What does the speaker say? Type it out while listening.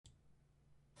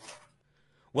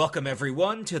Welcome,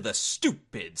 everyone, to the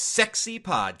Stupid Sexy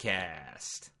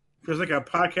Podcast. Feels like a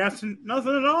podcast and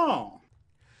nothing at all.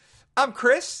 I'm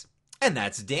Chris, and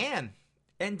that's Dan.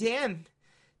 And Dan,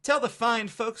 tell the fine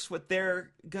folks what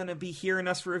they're going to be hearing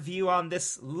us review on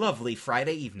this lovely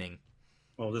Friday evening.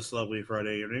 Well, this lovely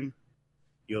Friday evening,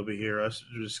 you'll be hearing us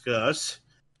discuss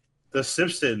The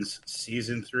Simpsons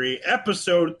Season 3,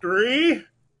 Episode 3,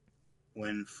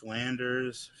 When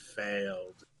Flanders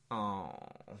Failed. Oh,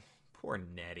 poor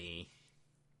Nettie.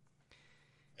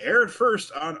 Aired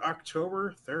first on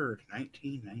October 3rd,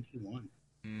 1991.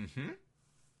 Mm-hmm.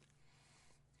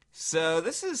 So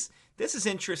this is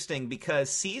interesting because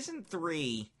Season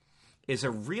 3 is a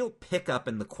real pickup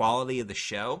in the quality of the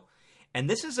show. And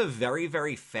this is a very,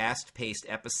 very fast-paced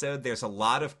episode. There's a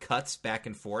lot of cuts back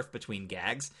and forth between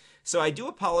gags. So I do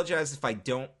apologize if I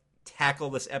don't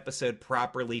tackle this episode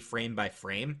properly frame by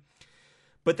frame.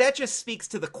 But that just speaks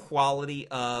to the quality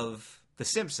of The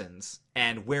Simpsons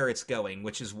and where it's going,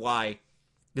 which is why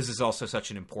this is also such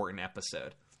an important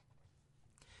episode.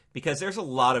 Because there's a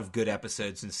lot of good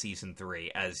episodes in Season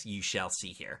 3, as you shall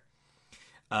see here.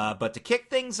 But to kick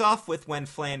things off with When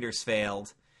Flanders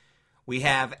Failed, we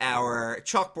have our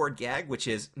chalkboard gag, which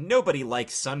is nobody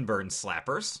likes sunburn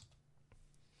slappers.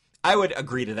 I would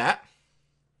agree to that.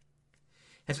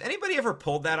 Has anybody ever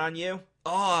pulled that on you?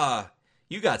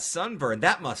 You got sunburn.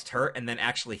 That must hurt, and then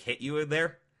actually hit you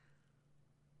there?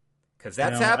 Because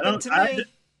that's happened to me. I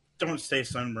don't stay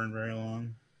sunburned very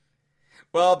long.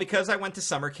 Well, because I went to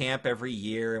summer camp every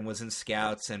year and was in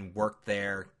scouts and worked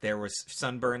there was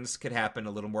sunburns could happen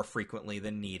a little more frequently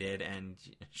than needed, and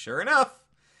sure enough,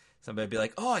 somebody would be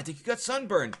like, "Oh, I think you got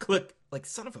sunburned." Click, like,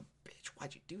 son of a bitch,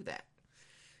 why'd you do that?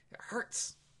 It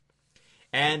hurts.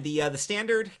 And the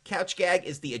standard couch gag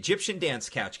is the Egyptian dance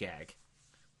couch gag.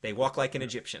 They walk like an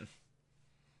Egyptian.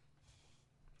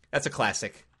 That's a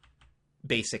classic,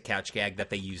 basic couch gag that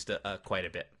they used quite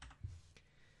a bit.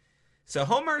 So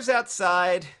Homer's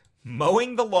outside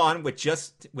mowing the lawn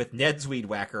with Ned's weed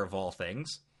whacker of all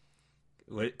things,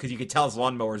 because you could tell his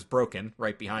lawnmower's broken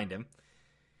right behind him.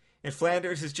 And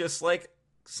Flanders is just like,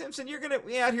 "Simpson, you're gonna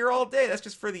be out here all day. That's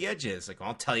just for the edges." Like, well,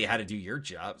 "I'll tell you how to do your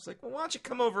job." It's like, "Well, why don't you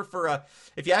come over for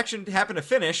if you actually happen to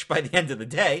finish by the end of the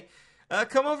day,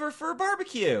 come over for a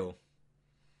barbecue."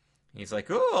 And he's like,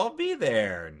 "Oh, I'll be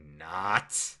there."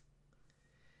 Not.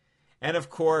 And of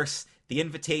course, the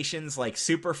invitation's like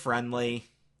super friendly,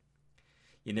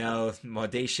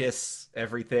 audacious,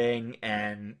 everything,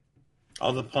 and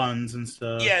all the puns and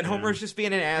stuff. Yeah, and Homer's just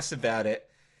being an ass about it.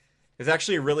 There's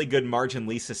actually a really good Marge and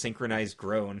Lisa synchronized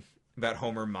groan about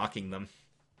Homer mocking them.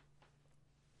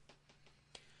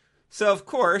 So, of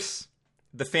course,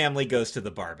 the family goes to the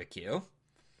barbecue.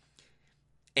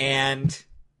 And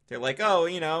they're like,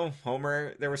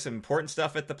 Homer, there was some important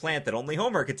stuff at the plant that only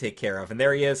Homer could take care of. And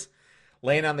there he is,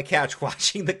 laying on the couch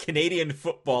watching the Canadian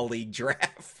Football League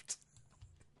draft.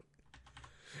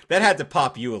 That had to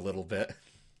pop you a little bit.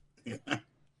 Yeah.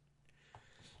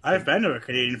 I've been to a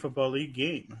Canadian Football League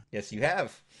game. Yes, you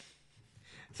have.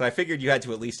 So I figured you had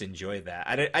to at least enjoy that.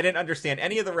 I didn't understand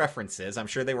any of the references. I'm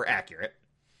sure they were accurate.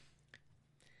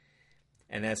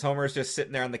 And as Homer's just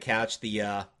sitting there on the couch,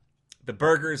 the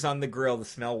burger's on the grill, the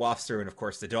smell wafts through, and of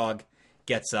course the dog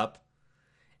gets up.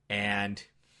 And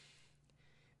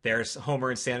there's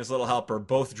Homer and Santa's little helper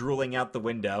both drooling out the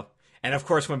window. And of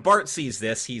course when Bart sees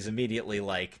this, he's immediately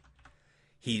like,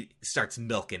 he starts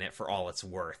milking it for all it's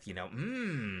worth.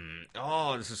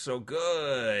 Oh, this is so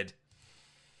good.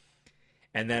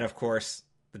 And then, of course,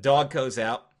 the dog goes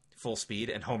out full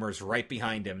speed, and Homer's right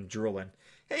behind him, drooling.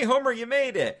 "Hey, Homer, you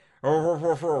made it!"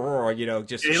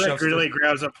 Just he really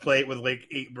grabs a plate with like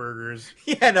 8 burgers.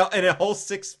 Yeah, no, and a whole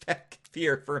 6-pack of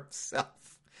beer for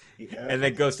himself. Yeah. And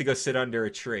then goes to go sit under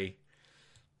a tree.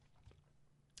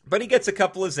 But he gets a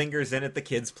couple of zingers in at the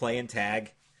kids playing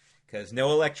tag, because no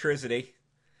electricity.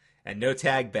 And no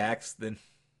tag backs, and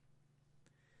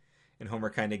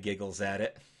Homer kind of giggles at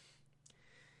it.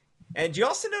 And you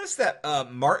also notice that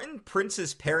Martin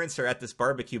Prince's parents are at this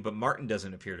barbecue, but Martin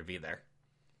doesn't appear to be there.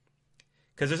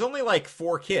 Because there's only like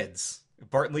 4 kids.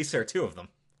 Bart and Lisa are 2 of them.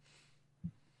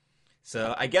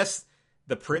 So I guess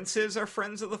the Princes are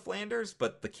friends of the Flanders,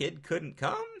 but the kid couldn't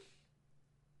come?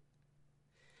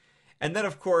 And then,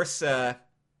 of course,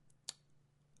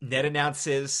 Ned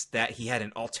announces that he had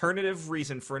an alternative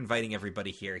reason for inviting everybody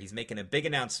here. He's making a big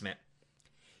announcement.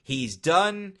 He's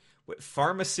done with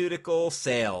pharmaceutical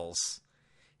sales.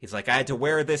 He's like, "I had to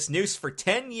wear this noose for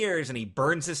 10 years, and he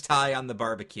burns his tie on the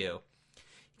barbecue.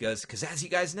 He goes, "Because as you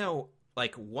guys know,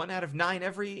 like 1 out of 9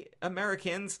 every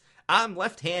Americans, I'm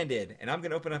left-handed, and I'm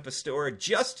going to open up a store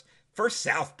just for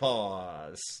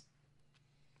southpaws."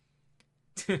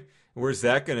 Where's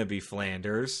that going to be,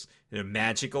 Flanders? In a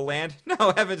magical land?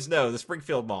 No, heavens no, the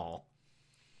Springfield Mall.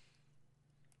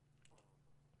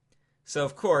 So,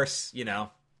 of course,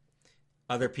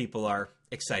 other people are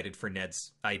excited for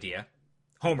Ned's idea.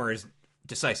 Homer is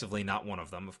decisively not one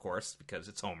of them, of course, because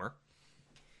it's Homer.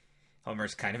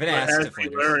 Homer's kind of an ass to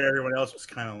Flanders. Everyone else was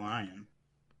kind of lying.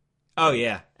 Oh,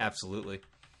 yeah, absolutely.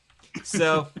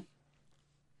 So,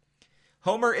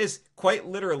 Homer is quite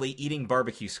literally eating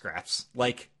barbecue scraps,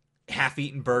 like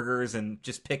half-eaten burgers and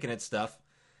just picking at stuff.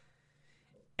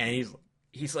 And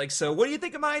he's like, so what do you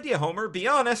think of my idea, Homer? Be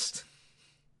honest.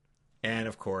 And,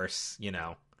 of course,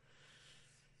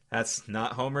 that's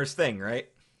not Homer's thing, right?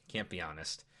 Can't be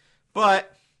honest.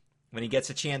 But when he gets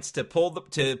a chance to pull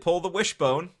the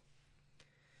wishbone,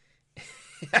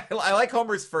 I like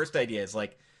Homer's first idea. It's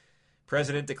like,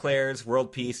 President declares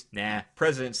world peace. Nah.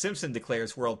 President Simpson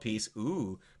declares world peace.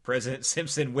 Ooh. President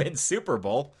Simpson wins Super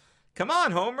Bowl. Come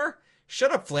on, Homer.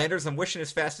 Shut up, Flanders. I'm wishing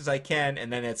as fast as I can.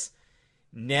 And then it's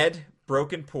Ned,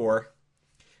 broken poor.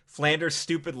 Flanders'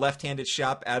 stupid left-handed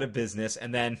shop out of business.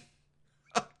 And then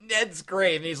Ned's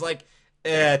grave. And he's like,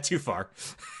 too far.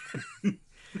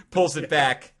 Pulls it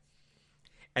back.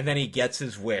 And then he gets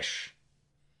his wish.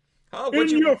 Oh, In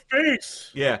your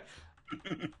face! Yeah.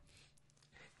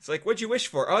 It's like, what'd you wish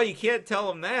for? Oh, you can't tell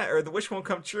him that, or the wish won't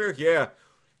come true. Yeah.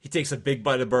 He takes a big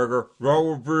bite of burger. That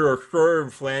would be a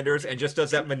shame, Flanders, and just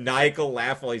does that maniacal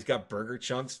laugh while he's got burger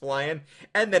chunks flying.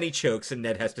 And then he chokes, and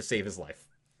Ned has to save his life.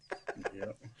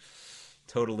 Yep.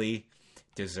 Totally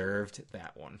deserved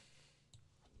that one.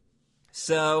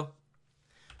 So,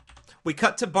 we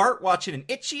cut to Bart watching an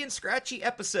Itchy and Scratchy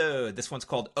episode. This one's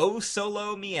called Oh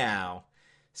Solo Meow.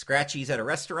 Scratchy's at a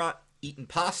restaurant eating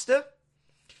pasta.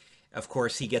 Of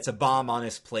course, he gets a bomb on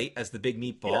his plate as the big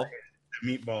meatball. Yeah,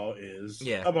 the meatball is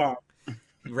a bomb.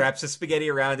 He wraps the spaghetti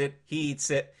around it. He eats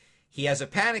it. He has a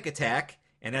panic attack,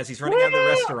 and as he's running out of the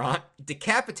restaurant,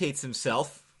 decapitates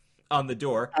himself on the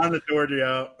door. On the door,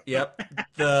 yeah. Yep.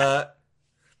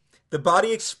 The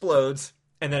body explodes,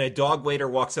 and then a dog waiter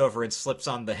walks over and slips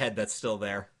on the head that's still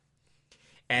there.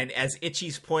 And as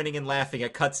Itchy's pointing and laughing,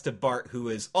 it cuts to Bart, who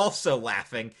is also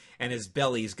laughing, and his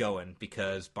belly's going,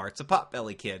 because Bart's a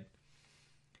potbelly kid.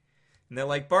 And they're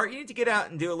like, Bart, you need to get out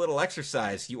and do a little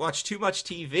exercise. You watch too much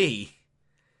TV.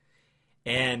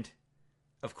 And,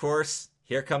 of course,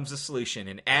 here comes the solution.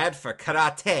 An ad for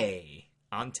karate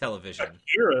on television.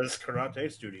 Akira's Karate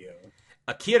Studio.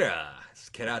 Akira's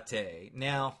Karate.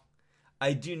 Now,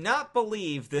 I do not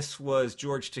believe this was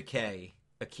George Takei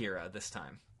Akira this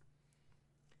time.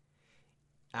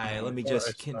 Let me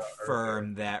just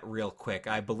confirm that real quick.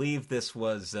 I believe this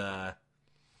was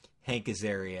Hank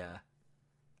Azaria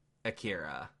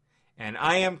Akira. And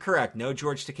I am correct. No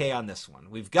George Takei on this one.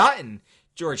 We've gotten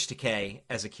George Takei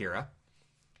as Akira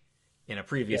in a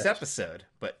previous episode,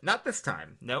 but not this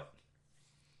time. Nope.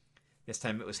 This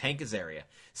time it was Hank Azaria.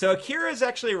 So Akira is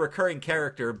actually a recurring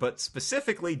character, but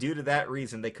specifically due to that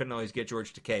reason, they couldn't always get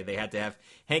George Takei. They had to have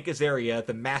Hank Azaria,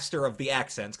 the master of the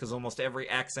accents, because almost every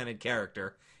accented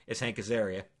character is Hank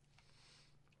Azaria.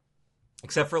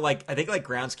 Except for, I think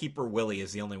Groundskeeper Willie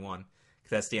is the only one, because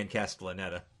that's Dan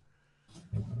Castellaneta.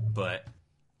 But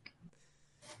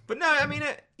no, I mean,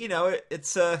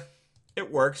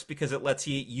 it works because it lets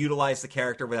you utilize the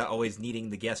character without always needing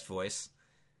the guest voice.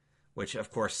 Which,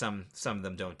 of course, some of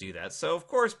them don't do that. So, of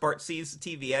course, Bart sees the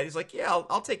TV ad. He's like, yeah,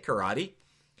 I'll take karate.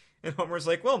 And Homer's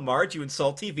like, well, Marge, you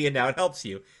insult TV and now it helps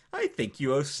you. I think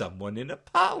you owe someone an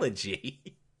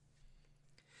apology.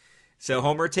 So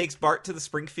Homer takes Bart to the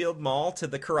Springfield Mall to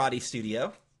the karate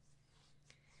studio.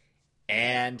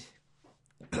 And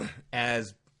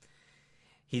as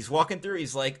he's walking through,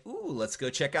 he's like, ooh, let's go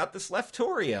check out this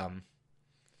leftorium.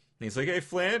 And he's like, hey,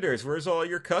 Flanders, where's all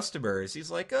your customers? He's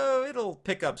like, oh, it'll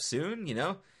pick up soon,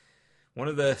 One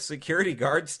of the security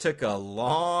guards took a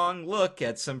long look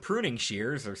at some pruning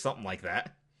shears or something like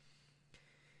that.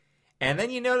 And then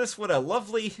you notice what a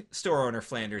lovely store owner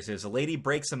Flanders is. A lady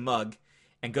breaks a mug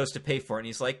and goes to pay for it. And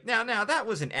he's like, now, that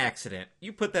was an accident.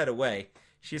 You put that away.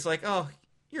 She's like, oh,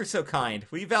 you're so kind.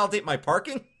 Will you validate my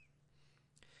parking?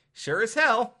 Sure as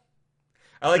hell.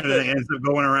 I like that. It ends up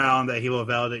going around that he will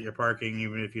validate your parking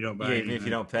even if you don't buy anything. Even if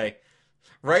you don't pay.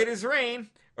 Right as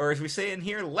rain, or as we say in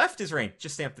here, left as rain.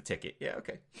 Just stamp the ticket. Yeah,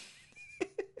 okay.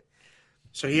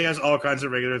 So he has all kinds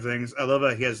of regular things. I love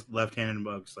that he has left-handed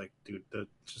mugs. Like, dude,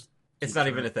 it's not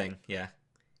even a thing. Yeah.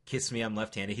 Kiss me, I'm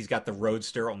left-handed. He's got the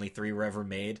Roadster, only 3 were ever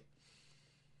made.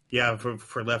 Yeah,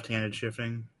 for left-handed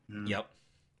shifting. Yeah.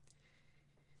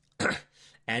 Yep.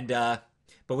 And,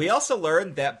 but we also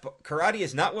learned that karate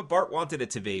is not what Bart wanted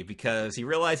it to be, because he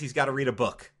realized he's got to read a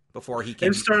book before he can.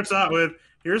 It starts out with,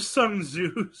 "Here's some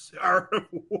Zeus Art of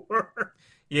War."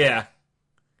 Yeah.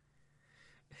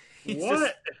 He's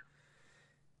What?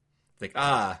 just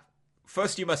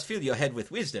first you must fill your head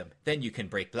with wisdom, then you can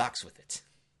break blocks with it.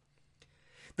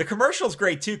 The commercial's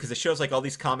great too because it shows like all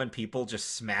these common people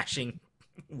just smashing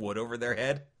wood over their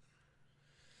head.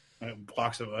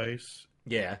 Blocks of ice.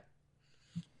 Yeah.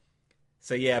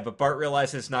 So yeah, but Bart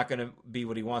realizes it's not going to be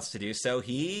what he wants to do, so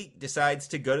he decides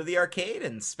to go to the arcade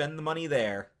and spend the money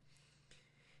there.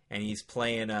 And he's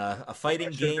playing a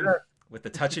fighting game with the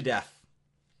touch of death.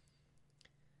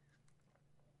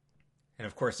 And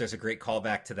of course, there's a great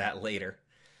callback to that later.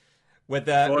 With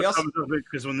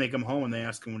because when they come home and they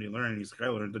ask him what he learned, he's like, "I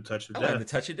learned the touch of death." learned the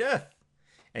touch of death,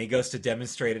 and he goes to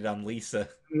demonstrate it on Lisa.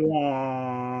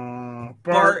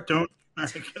 Bart, don't.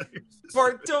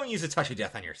 Bart, don't use a touch of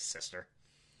death on your sister.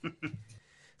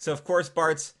 So of course,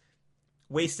 Bart's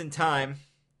wasting time.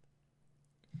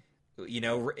 You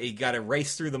know, he got to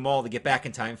race through the mall to get back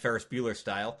in time, Ferris Bueller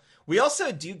style. We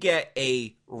also do get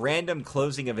a random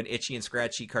closing of an Itchy and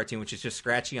Scratchy cartoon, which is just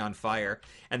Scratchy on fire.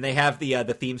 And they have the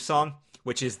theme song,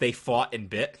 which is They Fought and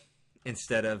Bit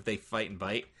instead of They Fight and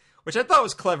Bite, which I thought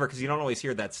was clever because you don't always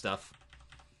hear that stuff.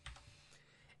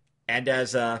 And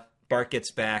as Bart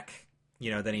gets back, you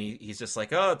know, then he's just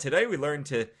like, "Oh, today we learned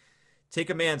to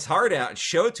take a man's heart out and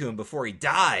show it to him before he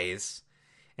dies."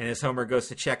 And as Homer goes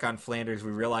to check on Flanders,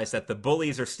 we realize that the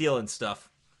bullies are stealing stuff.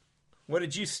 What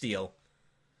did you steal?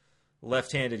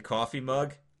 Left-handed coffee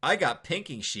mug? I got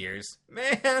pinking shears.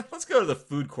 Man, let's go to the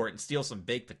food court and steal some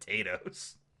baked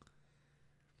potatoes.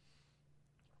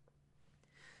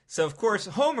 So, of course,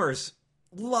 Homer's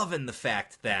loving the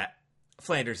fact that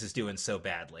Flanders is doing so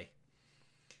badly.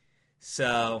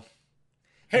 So...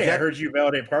 Hey, I heard you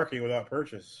validate parking without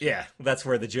purchase. Yeah, that's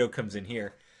where the joke comes in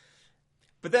here.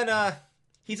 But then,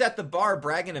 he's at the bar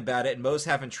bragging about it, and Moe's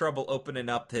having trouble opening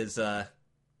up his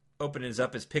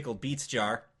pickled beets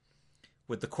jar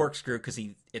with the corkscrew because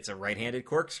it's a right-handed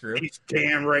corkscrew. These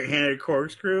damn right-handed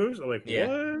corkscrews. I'm like, yeah.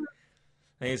 What?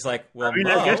 And he's like, "Well, I mean,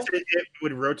 Moe, I guess it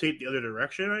would rotate the other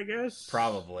direction. I guess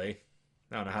probably.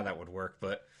 I don't know how that would work,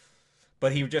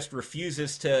 but he just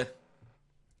refuses to.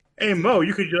 Hey, Moe,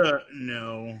 you could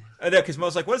no. No, because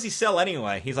Moe's like, "What does he sell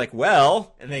anyway?" He's like,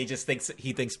 "Well," and then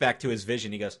he thinks back to his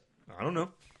vision. He goes, "I don't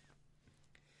know."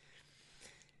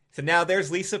 So now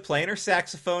there's Lisa playing her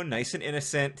saxophone, nice and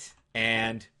innocent,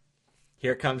 and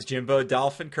here comes Jimbo,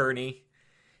 Dolph, and Kearney.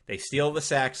 They steal the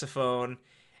saxophone,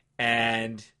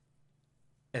 and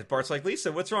Bart's like,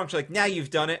 "Lisa, what's wrong?" She's like, "Now you've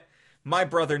done it. My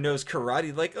brother knows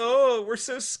karate." Like, "Oh, we're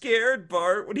so scared,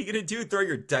 Bart. What are you going to do? Throw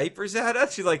your diapers at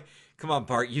us?" She's like, "Come on,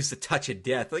 Bart, use the touch of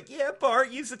death." Like, "Yeah,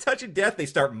 Bart, use the touch of death." They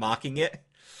start mocking it.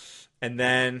 And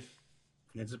then...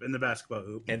 Ends up in the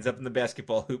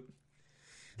basketball hoop.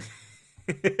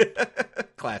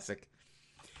 Classic.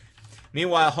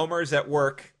 Meanwhile, Homer's at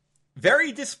work,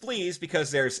 very displeased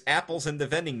because there's apples in the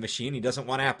vending machine. He doesn't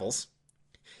want apples.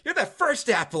 "You're the first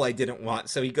apple I didn't want."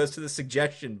 So he goes to the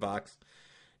suggestion box.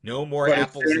 No more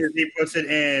apples. As soon as he puts it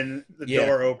in, the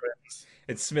door opens.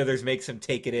 And Smithers makes him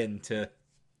take it in to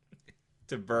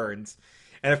Burns.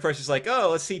 And of course he's like, "Oh,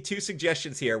 let's see, 2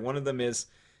 suggestions here. One of them is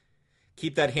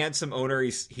keep that handsome owner.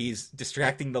 He's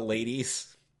distracting the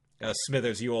ladies."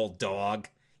 "Smithers, you old dog.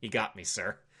 You got me,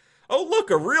 sir." "Oh, look,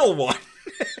 a real one."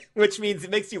 Which means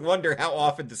it makes you wonder how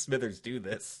often does Smithers do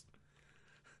this.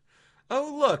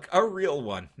 "Oh, look, a real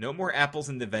one. No more apples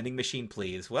in the vending machine,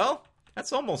 please." Well,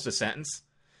 that's almost a sentence.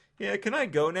 "Yeah, can I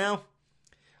go now?"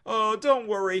 "Oh, don't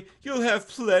worry. You'll have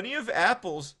plenty of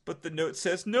apples." But the note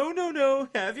says, no,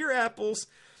 have your apples."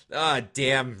 Ah,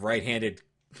 damn right-handed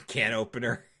can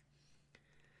opener.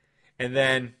 And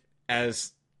then,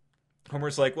 as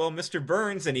Homer's like, "Well, Mr.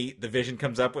 Burns," and the vision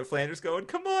comes up with Flanders going,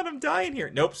 "Come on, I'm dying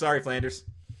here." "Nope, sorry, Flanders."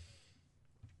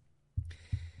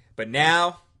 But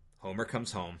now, Homer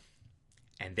comes home.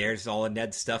 And there's all of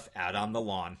Ned's stuff out on the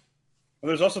lawn. Well,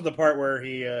 there's also the part where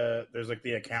there's like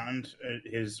the accountant,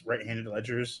 his right-handed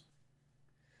ledgers.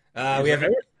 We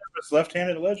haven't. It's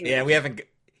left-handed ledgers. Yeah, we haven't.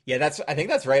 Yeah, I think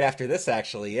that's right after this,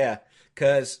 actually. Yeah,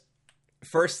 because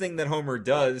first thing that Homer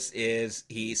does is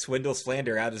he swindles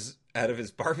Flanders out of his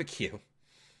barbecue,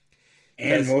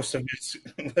 and most of his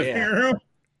living room.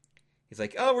 He's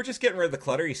like, "Oh, we're just getting rid of the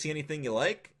clutter. You see anything you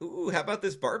like? Ooh, how about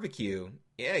this barbecue?"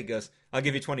 Yeah, he goes, "I'll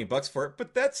give you $20 for it."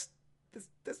 "But that's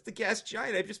the gas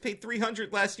giant. I just paid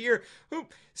 $300 last year." "Oh,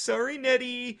 sorry,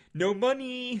 Nettie. No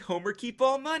money. Homer keep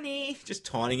all money." Just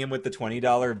taunting him with the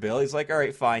 $20 bill. He's like, "All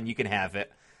right, fine. You can have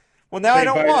it." "Well, now I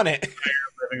don't want it."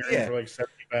 Yeah, for like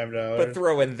 $75. But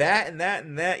throw in that and that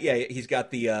and that. Yeah, he's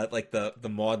got the like the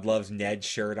Maud Loves Ned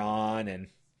shirt on, and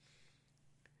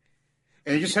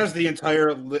And he just has the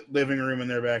entire living room in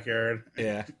their backyard.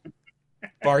 Yeah.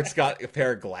 Bart's got a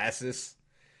pair of glasses.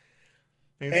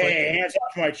 He's Hey, hands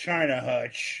off my China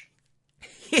hutch.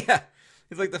 yeah.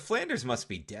 He's like, the Flanders must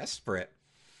be desperate.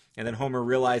 And then Homer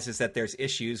realizes that there's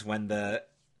issues when the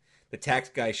tax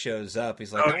guy shows up.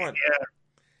 He's like,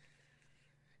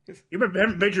 Yeah. You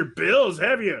haven't paid your bills,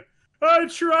 have you? I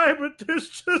try, but there's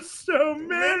just so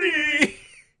many.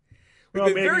 We've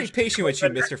been very patient with you,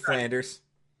 Mr. Flanders.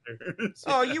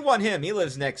 Oh, you want him. He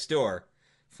lives next door.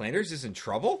 Flanders is in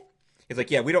trouble? He's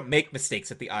like, yeah, we don't make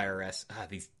mistakes at the IRS. Ah,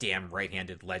 these damn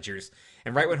right-handed ledgers.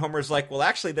 And right when Homer's like, well,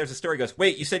 actually, there's a story. He goes,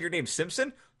 wait, you said your name's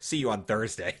Simpson? See you on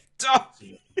Thursday.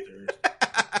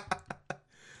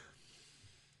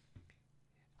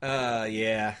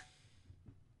 Yeah.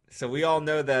 So we all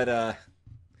know that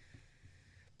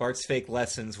Bart's fake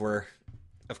lessons were,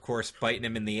 of course, biting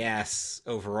him in the ass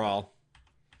overall.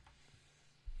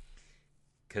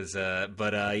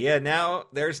 Yeah, now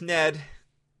there's Ned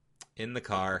in the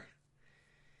car.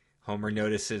 Homer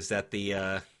notices that he's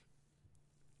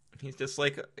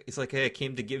like, hey, I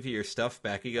came to give you your stuff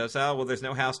back. He goes, oh, well, there's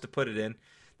no house to put it in.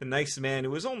 The nice man who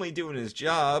was only doing his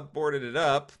job boarded it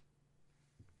up.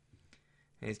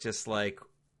 And he's just like,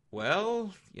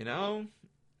 well,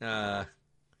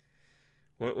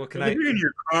 what can I... You're in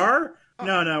your car? Oh.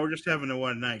 No, we're just having a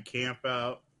one-night camp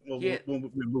out. We'll be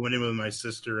moving in with my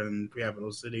sister in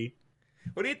Capital City.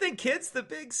 What do you think, kids? The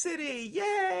big city!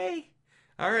 Yay!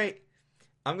 All right.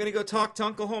 I'm going to go talk to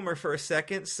Uncle Homer for a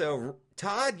second. So,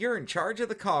 Todd, you're in charge of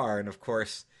the car. And, of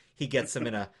course, he gets him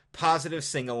in a positive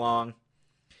sing-along.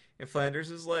 And Flanders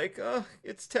is like, oh,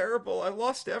 it's terrible. I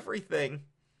lost everything.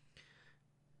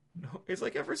 He's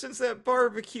like, ever since that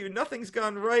barbecue, nothing's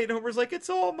gone right. Homer's like, it's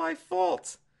all my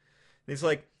fault. And he's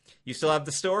like, you still have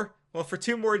the store? Well, for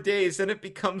 2 more days, then it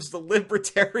becomes the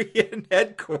Libertarian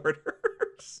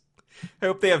headquarters. I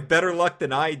hope they have better luck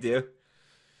than I do.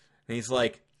 And he's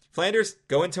like, Flanders,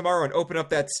 go in tomorrow and open up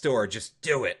that store. Just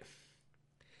do it.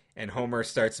 And Homer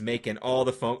starts making all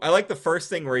the phone... I like the first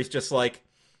thing where he's just like,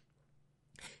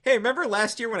 hey, remember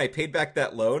last year when I paid back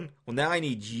that loan? Well, now I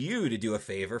need you to do a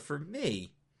favor for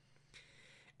me.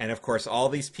 And, of course, all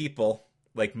these people,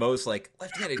 like Moe's like,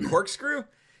 left-handed corkscrew?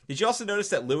 Did you also notice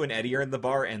that Lou and Eddie are in the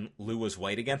bar and Lou was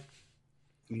white again?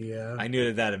 Yeah. I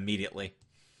knew that immediately.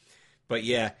 But,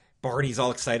 yeah, Barney's all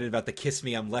excited about the Kiss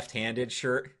Me, I'm Left-Handed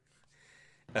shirt.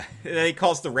 And then he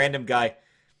calls the random guy.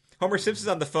 Homer Simpson's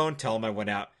on the phone. Tell him I went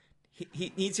out.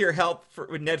 He needs your help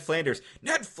with Ned Flanders.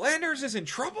 Ned Flanders is in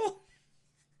trouble?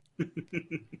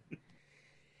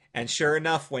 And sure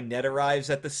enough, when Ned arrives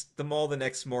at the mall the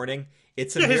next morning,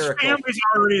 it's a miracle. His family's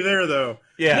already there, though.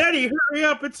 Yeah. Neddy, hurry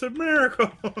up. It's a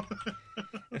miracle.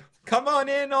 Come on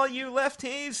in, all you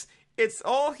lefties. It's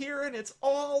all here and it's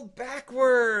all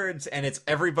backwards. And it's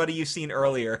everybody you've seen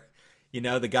earlier.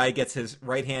 The guy gets his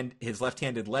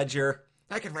left-handed ledger.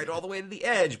 I can write all the way to the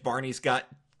edge. Barney's got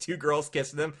 2 girls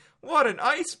kissing him. What an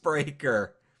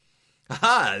icebreaker.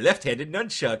 Aha, left-handed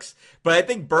nunchucks. But I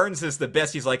think Burns is the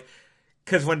best. He's like,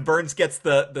 because when Burns gets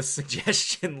the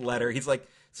suggestion letter, he's like,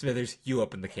 Smithers, you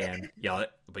open the can. Yell it,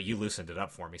 but you loosened it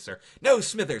up for me, sir. No,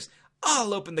 Smithers,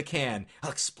 I'll open the can.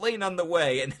 I'll explain on the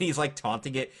way. And then he's like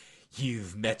taunting it.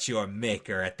 You've met your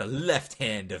maker at the left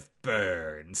hand of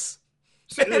Burns.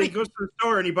 So then he goes to the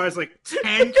store and he buys like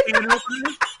 10 can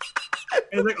openers.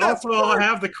 And he's like, also, I'll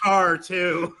have the car,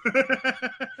 too.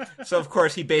 So, of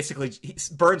course,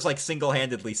 Burns like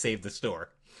single-handedly saved the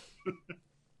store.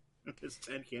 His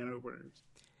 10 can openers.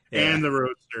 Yeah. And the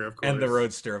Roadster,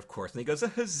 of course. And he goes, a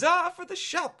huzzah for the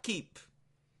shopkeep.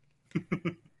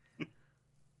 And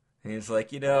he's like,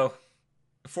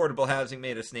 affordable housing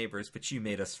made us neighbors, but you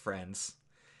made us friends.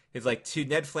 He's like, to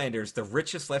Ned Flanders, the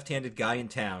richest left-handed guy in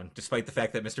town, despite the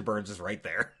fact that Mr. Burns is right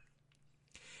there.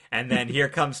 And then here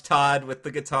comes Todd with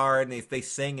the guitar, and they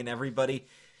sing, and everybody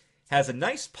has a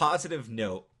nice positive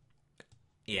note.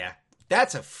 Yeah,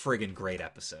 that's a friggin' great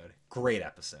episode. Great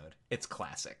episode. It's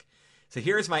classic. So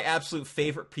here's my absolute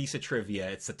favorite piece of trivia.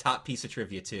 It's the top piece of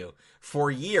trivia, too.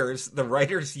 For years, the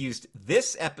writers used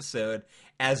this episode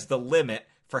as the limit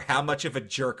for how much of a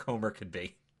jerk Homer could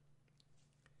be.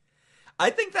 I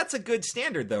think that's a good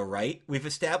standard, though, right? We've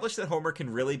established that Homer can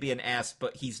really be an ass,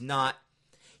 but he's not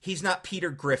Peter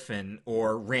Griffin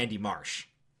or Randy Marsh.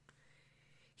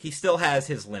 He still has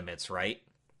his limits, right?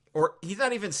 Or he's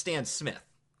not even Stan Smith.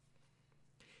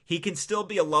 He can still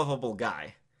be a lovable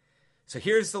guy. So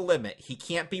here's the limit. He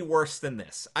can't be worse than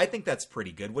this. I think that's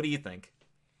pretty good. What do you think?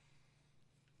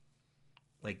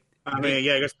 I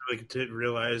guess I did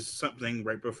realize something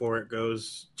right before it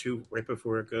goes too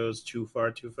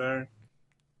far.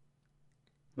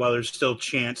 While there's still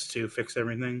chance to fix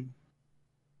everything.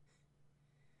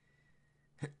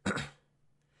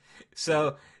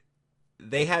 So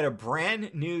they had a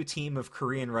brand new team of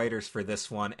Korean writers for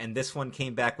this one, and this one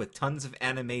came back with tons of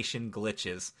animation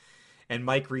glitches. And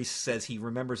Mike Reese says he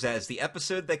remembers that as the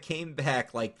episode that came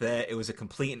back like that. It was a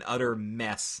complete and utter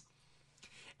mess.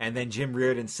 And then Jim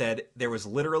Reardon said there was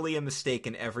literally a mistake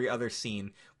in every other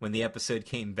scene when the episode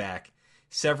came back.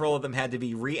 Several of them had to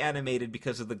be reanimated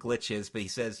because of the glitches, but he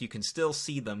says you can still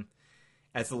see them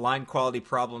as the line quality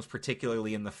problems,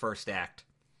 particularly in the first act.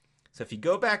 So if you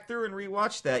go back through and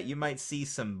rewatch that, you might see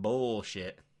some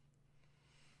bullshit.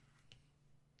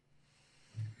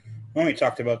 When we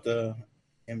talked about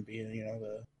him being,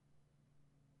 the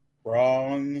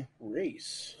wrong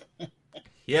race.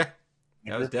 Yeah,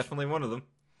 that was definitely one of them.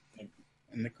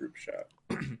 In the group shot.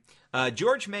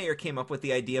 George Mayer came up with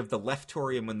the idea of the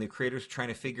Leftorium when the creators were trying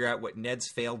to figure out what Ned's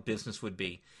failed business would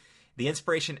be. The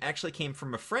inspiration actually came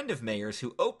from a friend of Mayer's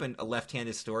who opened a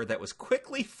left-handed store that was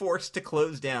quickly forced to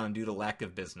close down due to lack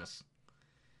of business.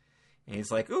 And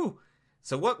he's like, ooh,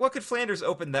 so what could Flanders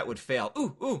open that would fail?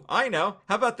 Ooh, I know.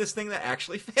 How about this thing that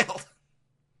actually failed?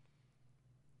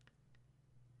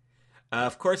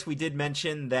 Of course, we did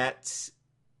mention that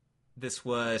this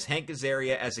was Hank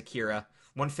Azaria as Akira.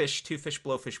 One Fish, Two Fish,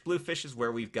 Blowfish, Bluefish is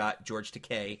where we've got George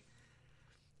Takei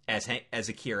as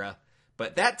Akira.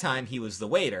 But that time he was the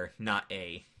waiter, not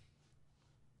a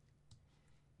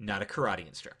karate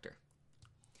instructor.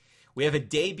 We have a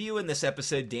debut in this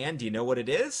episode, Dan. Do you know what it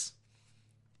is?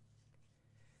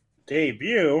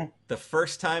 Debut? The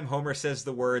first time Homer says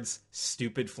the words,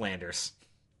 stupid Flanders.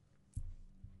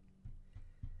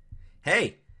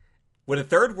 Hey, with a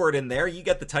third word in there, you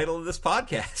get the title of this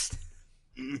podcast.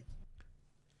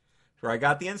 Where I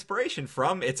got the inspiration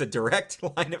from. It's a direct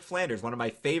line at Flanders, one of my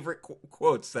favorite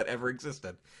quotes that ever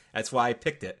existed. That's why I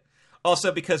picked it.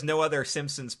 Also because no other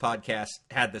Simpsons podcast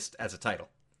had this as a title.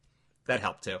 That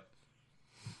helped too.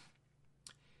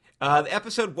 The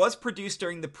episode was produced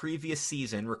during the previous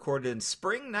season, recorded in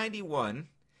spring 91,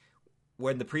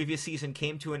 when the previous season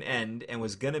came to an end and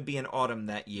was going to be in autumn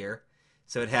that year.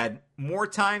 So it had more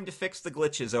time to fix the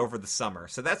glitches over the summer.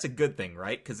 So that's a good thing,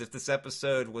 right? Because if this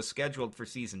episode was scheduled for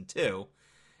season 2,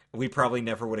 we probably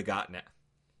never would have gotten it.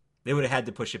 They would have had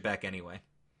to push it back anyway.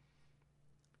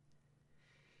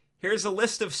 Here's a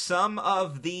list of some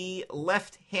of the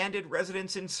left-handed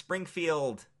residents in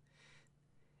Springfield,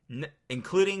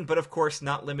 including, but of course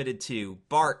not limited to,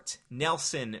 Bart,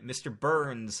 Nelson, Mr.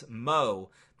 Burns, Moe,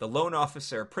 the loan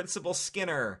officer, Principal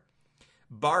Skinner,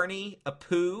 Barney,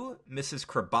 Apu, Mrs.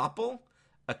 Krabappel,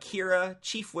 Akira,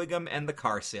 Chief Wiggum, and the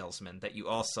car salesman that you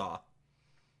all saw.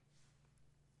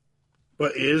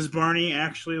 But is Barney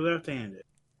actually left-handed?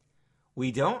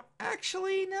 We don't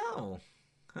actually know.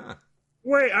 Huh.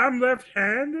 Wait, I'm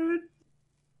left-handed?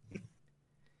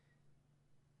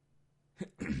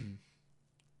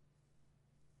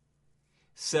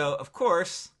 So, of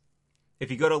course, if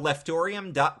you go to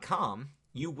leftorium.com,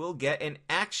 you will get an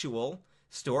actual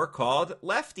store called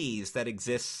Lefties that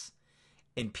exists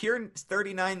in Pier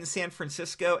 39 in San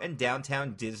Francisco and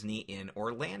downtown Disney in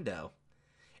Orlando.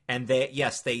 And they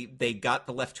got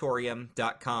the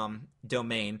leftorium.com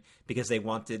domain because they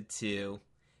wanted to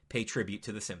pay tribute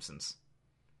to The Simpsons.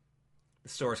 The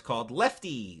store is called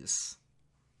Lefties.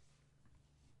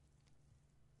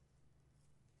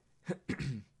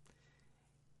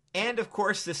 And, of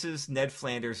course, this is Ned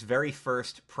Flanders' very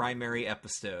first primary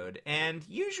episode. And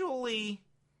usually,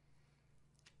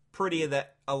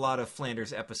 a lot of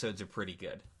Flanders episodes are pretty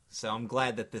good. So I'm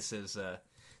glad that this was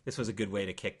a good way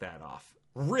to kick that off.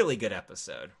 Really good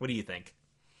episode. What do you think?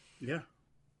 Yeah.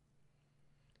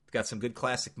 Got some good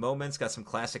classic moments, got some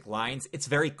classic lines. It's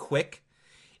very quick.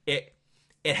 It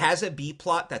has a B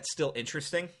plot that's still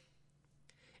interesting.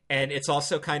 And it's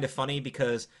also kind of funny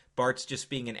because Bart's just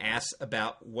being an ass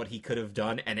about what he could have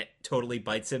done, and it totally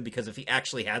bites him because if he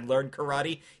actually had learned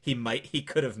karate, he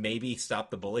could have maybe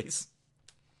stopped the bullies.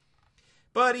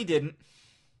 But he didn't.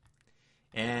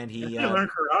 And if he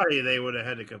learned karate, they would have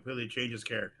had to completely change his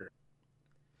character.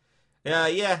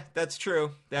 Yeah, that's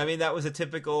true. I mean, that was a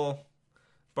typical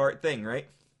Bart thing, right?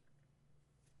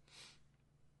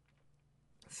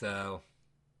 So,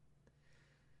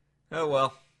 oh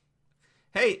well.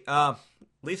 Hey,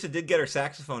 Lisa did get her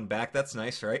saxophone back. That's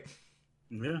nice, right?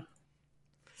 Yeah.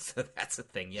 So that's a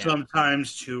thing, yeah.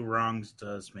 Sometimes two wrongs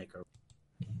does make a...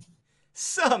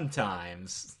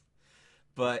 Sometimes.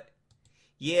 But,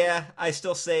 yeah, I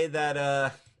still say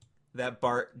that that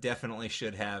Bart definitely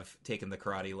should have taken the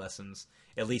karate lessons,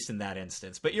 at least in that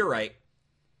instance. But you're right.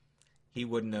 He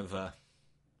wouldn't have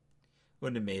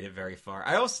made it very far.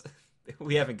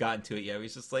 we haven't gotten to it yet.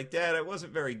 He's just like, Dad, it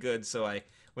wasn't very good, so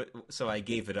I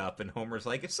gave it up. And Homer's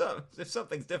like, if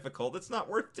something's difficult, it's not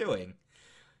worth doing.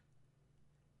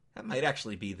 That might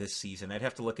actually be this season. I'd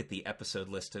have to look at the episode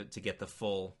list to get the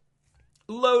full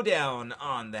lowdown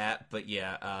on that. But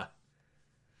yeah,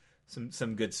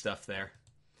 some good stuff there.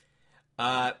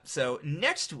 So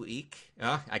next week,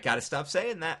 I gotta stop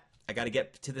saying that. I gotta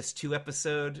get to this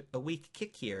 2-episode a week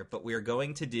kick here. But we're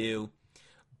going to do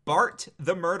Bart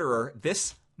the Murderer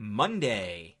this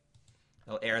Monday.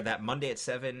 They'll air that Monday at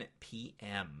 7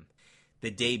 p.m.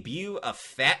 The debut of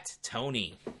Fat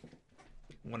Tony.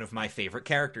 One of my favorite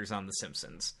characters on The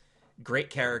Simpsons. Great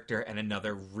character and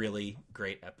another really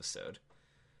great episode.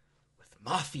 With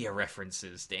mafia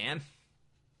references, Dan.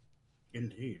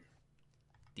 Indeed.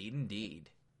 Indeed.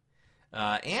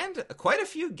 And quite a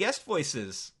few guest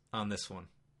voices on this one.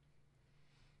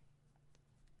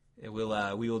 We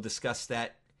will discuss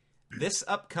that this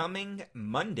upcoming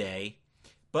Monday.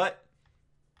 But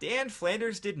Dan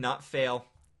Flanders did not fail.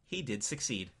 He did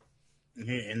succeed.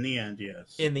 In the end,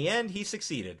 yes. In the end, he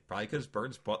succeeded. Probably because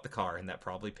Burns bought the car, and that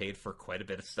probably paid for quite a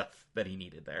bit of stuff that he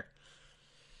needed there.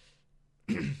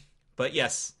 But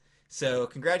yes, so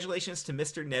congratulations to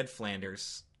Mr. Ned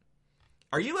Flanders.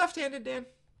 Are you left-handed, Dan?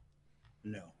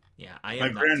 No. Yeah, I am My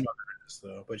not. grandmother is,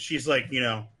 though. But she's like,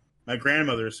 my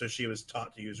grandmother, so she was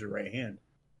taught to use her right hand.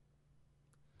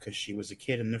 Because she was a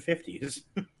kid in the 50s.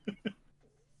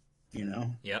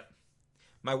 Yep.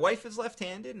 My wife is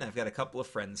left-handed, and I've got a couple of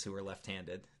friends who are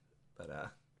left-handed.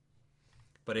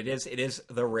 But it is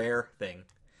the rare thing.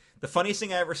 The funniest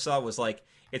thing I ever saw was, like,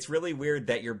 it's really weird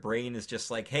that your brain is just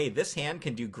like, hey, this hand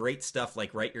can do great stuff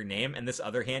like write your name, and this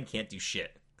other hand can't do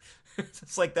shit.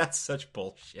 It's like, that's such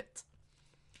bullshit.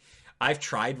 I've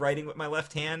tried writing with my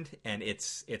left hand, and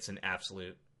it's an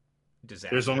absolute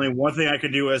disaster. There's only one thing I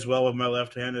can do as well with my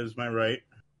left hand as my right.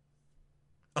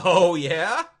 Oh,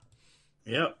 yeah?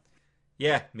 Yep.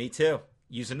 Yeah, me too.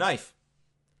 Use a knife.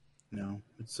 No,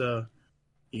 it's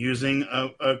using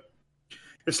a.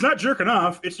 It's not jerking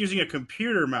off. It's using a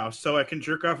computer mouse so I can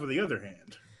jerk off with the other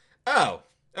hand. Oh,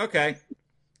 okay.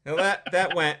 Well,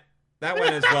 that went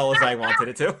as well as I wanted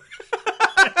it to.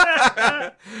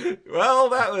 Well,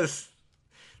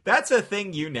 that's a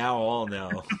thing you now all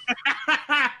know.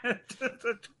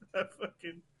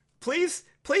 Please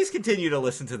continue to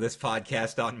listen to this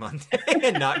podcast on Monday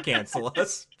and not cancel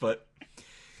us. But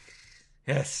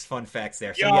yes, fun facts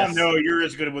there. So, Y'all know you're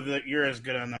as good with it. You're as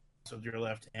good on the with your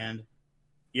left hand.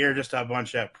 You're just a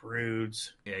bunch of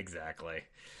prudes. Exactly.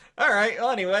 All right.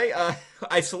 Well, anyway,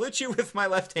 I salute you with my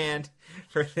left hand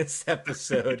for this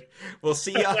episode. We'll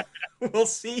see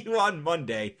you on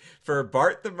Monday for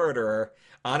Bart the Murderer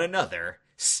on another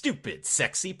stupid,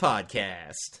 sexy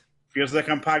podcast. Feels like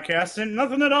I'm podcasting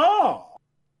nothing at all.